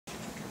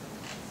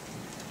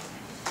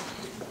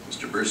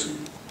Mr. Brisson.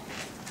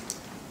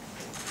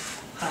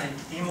 Hi,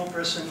 Emil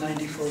Brisson,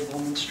 94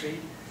 Bowman Street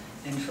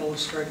in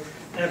Phillipsburg.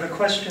 I have a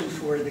question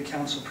for the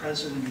council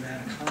president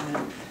about a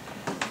comment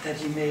that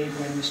he made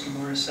when Mr.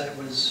 Morissette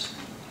was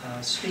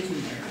speaking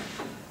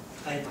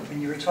there.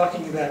 When you were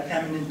talking about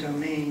eminent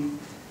domain,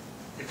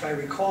 if I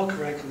recall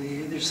correctly,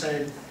 you either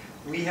said,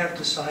 we have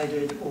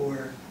decided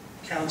or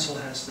council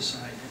has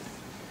decided.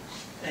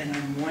 And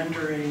I'm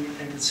wondering,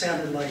 and it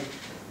sounded like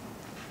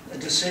a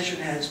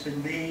decision has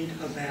been made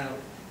about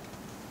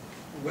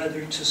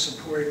whether to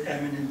support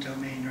eminent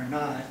domain or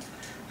not.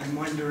 I'm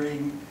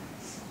wondering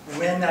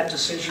when that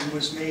decision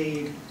was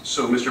made.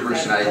 So, Mr.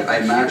 Brisson, I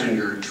imagine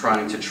you're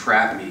trying to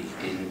trap me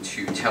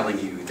into telling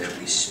you that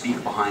we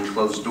speak behind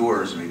closed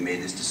doors and we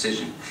made this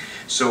decision.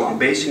 So I'm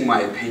basing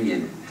my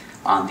opinion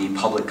on the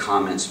public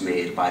comments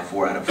made by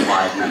 4 out of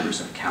 5 members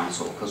of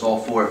council, because all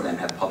 4 of them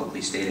have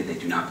publicly stated they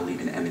do not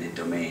believe in eminent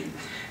domain.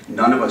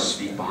 None of us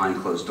speak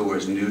behind closed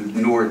doors,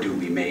 nor do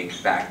we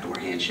make backdoor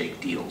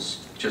handshake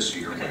deals, just so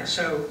you're aware. Okay,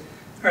 so,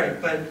 all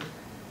right, but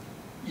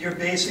you're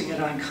basing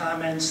it on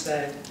comments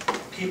that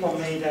people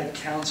made at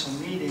council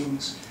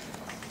meetings.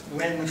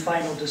 When the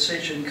final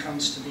decision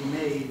comes to be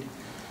made,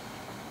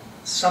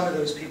 some of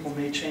those people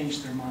may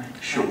change their mind.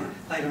 Sure.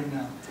 I don't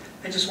know.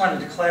 I just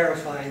wanted to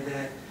clarify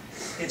that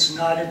it's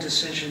not a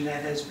decision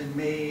that has been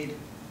made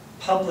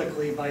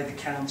publicly by the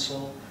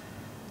council.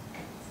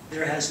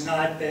 There has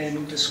not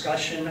been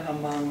discussion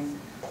among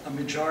a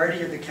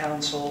majority of the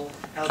council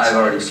outside. I've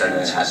already said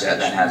that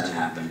hasn't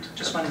happened.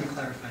 Just wanted to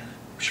clarify that.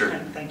 Sure.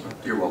 Thank you.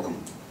 You're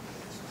welcome.